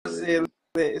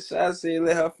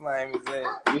let her flame his ass.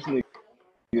 This nigga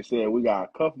said we got a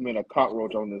cuff and a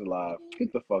cockroach on this live.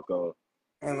 Get the fuck up.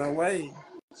 In a way.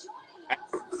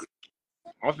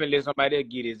 I'm finna let somebody else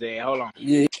get his ass. Hold on.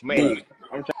 Yeah. Man.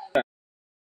 I'm trying to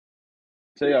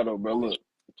tell y'all though, bro. Look,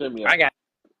 check me out. I gotta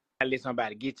let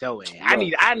somebody get your ass. Bro.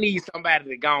 I need somebody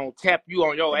to go and tap you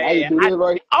on your ass. Do this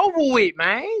right? Over with,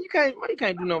 man. You can't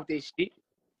do nothing with this shit.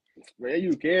 Man,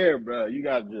 you care, bro. You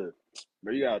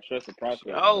gotta trust the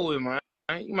process. Over with, man.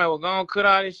 You might well go and cut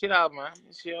all this shit out, man.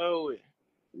 This shit over with.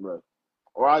 Bro.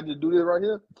 Or I just do this right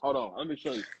here. Hold on, let me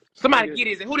show you. Somebody get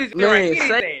his ass. Who this man, right? Get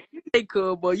his ass. Say,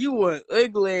 cool, boy. You was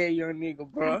ugly ass young nigga,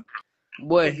 bro.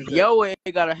 Boy, your ass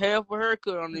got a half a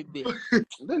haircut on this bitch. This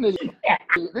nigga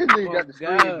got the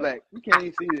screen black. You can't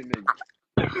even see this nigga.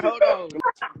 Hold on.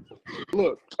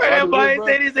 Look. That boy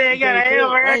said his ass got a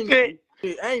half a haircut.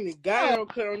 Ain't the guy don't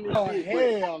cut on this bitch.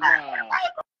 Hell nah.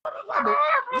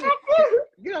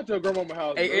 Get out to your grandmama's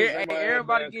house. Hey,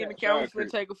 everybody get in the camera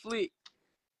and take a flick.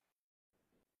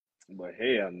 But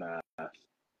hell nah.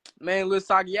 Man, Lil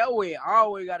Socky, your ass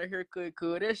always got a haircut,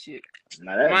 cuz that shit.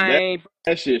 Nah,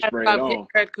 that shit sprayed on.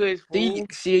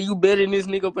 Shit, you better than this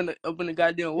nigga up in the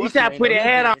goddamn what's that? Put a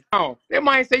hat on. They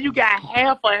might say you got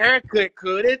half a haircut,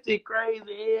 cuz. That shit crazy.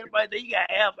 Everybody say you got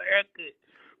half a haircut.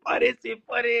 But this shit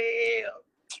funny as hell.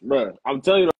 Bro, I'm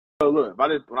telling you though, look,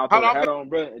 when I put a hat on,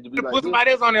 bro, it just be like put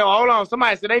somebody else on there. Hold on.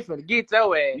 Somebody said they finna get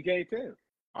your ass. You can't tell.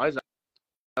 Oh, it's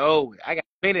I got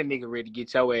plenty of nigga ready to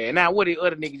get your ass. Now, what the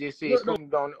other nigga just said? No,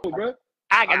 bro.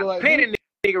 I got plenty of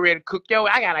nigga ready to cook your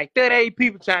ass. I got like 38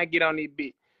 people trying to get on this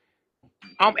bitch.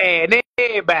 I'm adding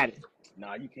everybody.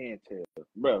 Nah, you can't tell.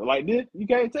 Bro, like this, you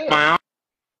can't tell. Man,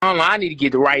 I need to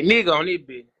get the right nigga on this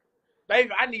bitch.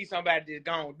 Baby, I need somebody that's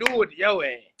gonna do it to your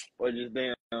ass. Or just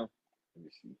damn. Let me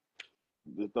see.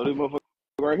 Just throw this motherfucker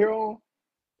right here on.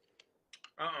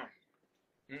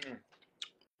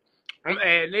 I'm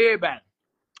adding everybody.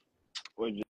 Or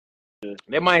just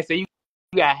They might say you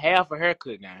got half a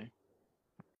haircut now.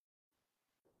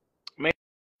 Man,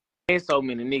 there's so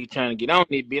many niggas trying to get on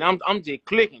this bitch. I'm just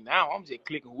clicking now. I'm just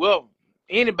clicking whoever.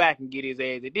 Anybody can get his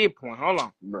ass at this point. Hold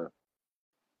on. Bro.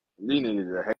 These niggas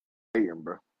are hating,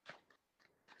 bro.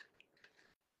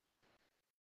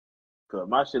 Cause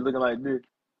my shit looking like this,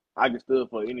 I can still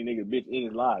fuck any nigga bitch in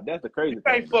his life. That's the crazy thing.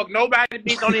 You ain't fuck nobody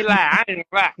bitch on his live. I ain't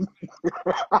gonna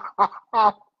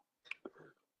lie.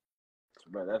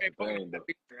 Bro, that's the thing, bro.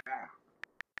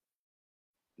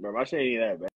 Bro, my shit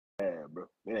ain't that bad, bro.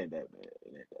 It ain't that bad.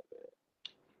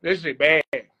 This shit bad.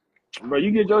 Bro,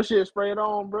 you get your shit sprayed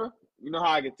on, bro. You know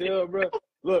how I can tell, bro?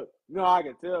 Look, you know how I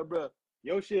can tell, bro?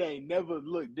 Your shit ain't never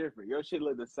look different. Your shit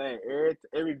look the same.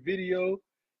 Every video,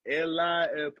 every line,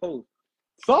 every post.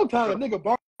 Sometimes a nigga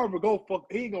barber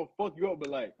he ain't gonna fuck you up, but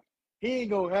like, he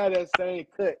ain't gonna have that same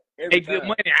cut every time. Good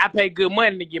money. I pay good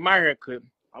money to get my hair cut.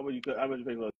 How much you pay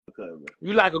for a cut, bro?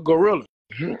 You like a gorilla.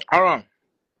 Hold on.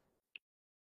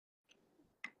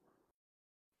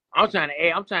 I'm trying to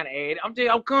add.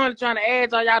 I'm currently trying to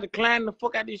add y'all declining the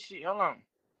fuck out this shit. Hold on.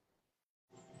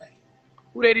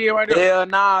 Who that is right there? Hell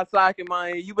nah, Socky,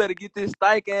 man. You better get this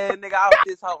stank ass nigga out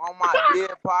this hoe on my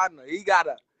dead partner. He got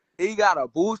a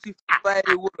boosty fade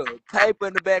with a tape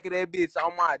in the back of that bitch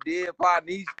on my dead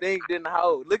partner. He stinked in the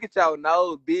hole. Look at your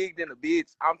nose, big than a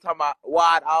bitch. I'm talking about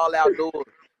wide all outdoors.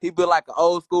 He built like an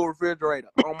old school refrigerator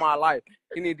on my life.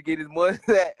 He need to get his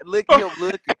mustache. Look at him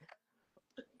looking.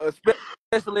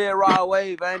 Especially in raw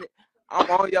wave, ain't it? I'm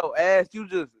on your ass. You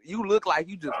look like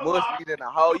you just musty in the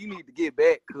hole. You need to get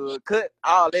back, cuz. Cut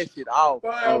all that shit off.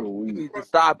 You need to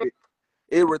stop it.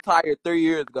 It retired 3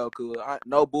 years ago, cuz.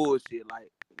 No bullshit.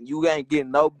 Like, you ain't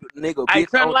getting no nigga. Hey,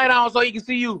 turn the light on so he can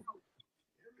see you.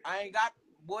 I ain't got,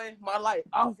 boy, my light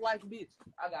off like bitch.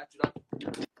 I got you, though.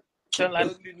 Turn the light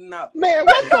on. Man,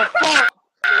 what the fuck?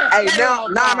 Hey, no.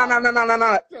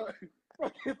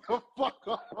 Get the fuck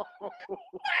off.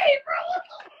 Hey, bro.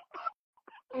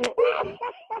 Oh,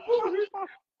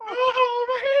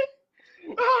 man.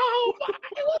 Oh, my.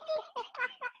 What the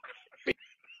fuck?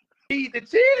 Feed the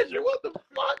children. What the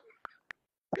fuck?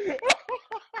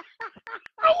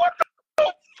 What the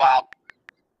fuck?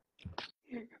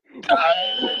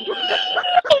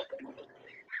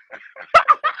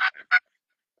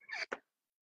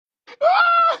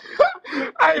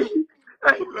 I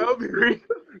love you.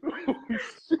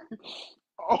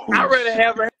 I'd rather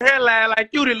have a hairline like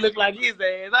you than look like his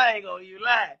ass. I ain't gonna even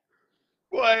lie.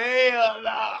 Boy, hell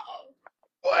no.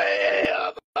 Boy,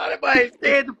 hell no. That boy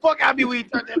scared the fuck out of me when he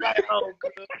turned that light on.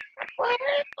 What the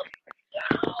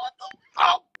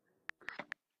fuck?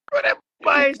 Bro, that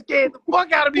boy scared the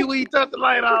fuck out of me when he turned the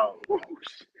light on.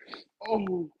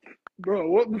 Oh, bro,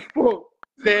 what the fuck?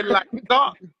 Said like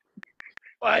dark.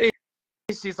 Why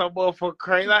this shit so motherfucking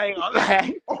crazy? I ain't gonna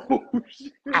lie. Oh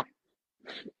shit,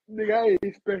 nigga, I ain't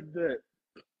expect that.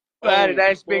 Why did Oh I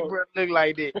expect fuck. bro to look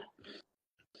like that?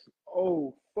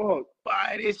 Oh fuck.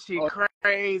 Why this shit Oh,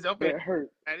 crazy? I'm finna, that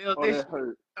hurt. Oh, this that shit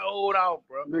hurt. sold out,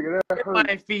 bro. Nigga, that That hurt.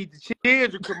 might feed the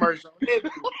children commercial. Feed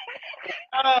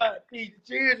the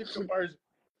children commercial.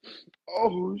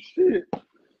 Oh shit.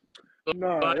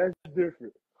 Nah, that's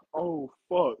different. Oh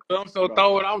fuck. I'm so Nah.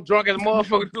 throwing. I'm drunk as a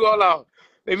motherfucker too. Hold on.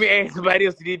 Let me ask somebody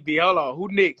else to this bitch. Hold on. Who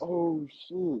next? Oh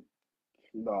shit.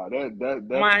 Nah, that's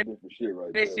Man, some different shit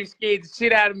right that there. shit scared the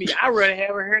shit out of me. I'd rather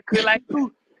have a haircut like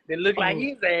you than look like Oh,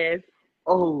 his ass.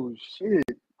 oh shit.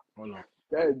 Hold on.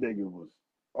 That nigga was.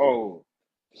 Oh,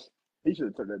 he should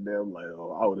have took that damn light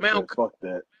on. I would have Man, I'm said, fuck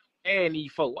that. and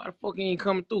these folks. Why the fuck he ain't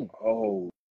coming through? Oh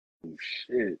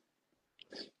shit.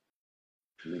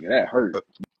 Nigga, that hurt.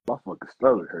 My fucking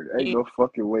stomach hurt. Ain't no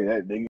fucking way that nigga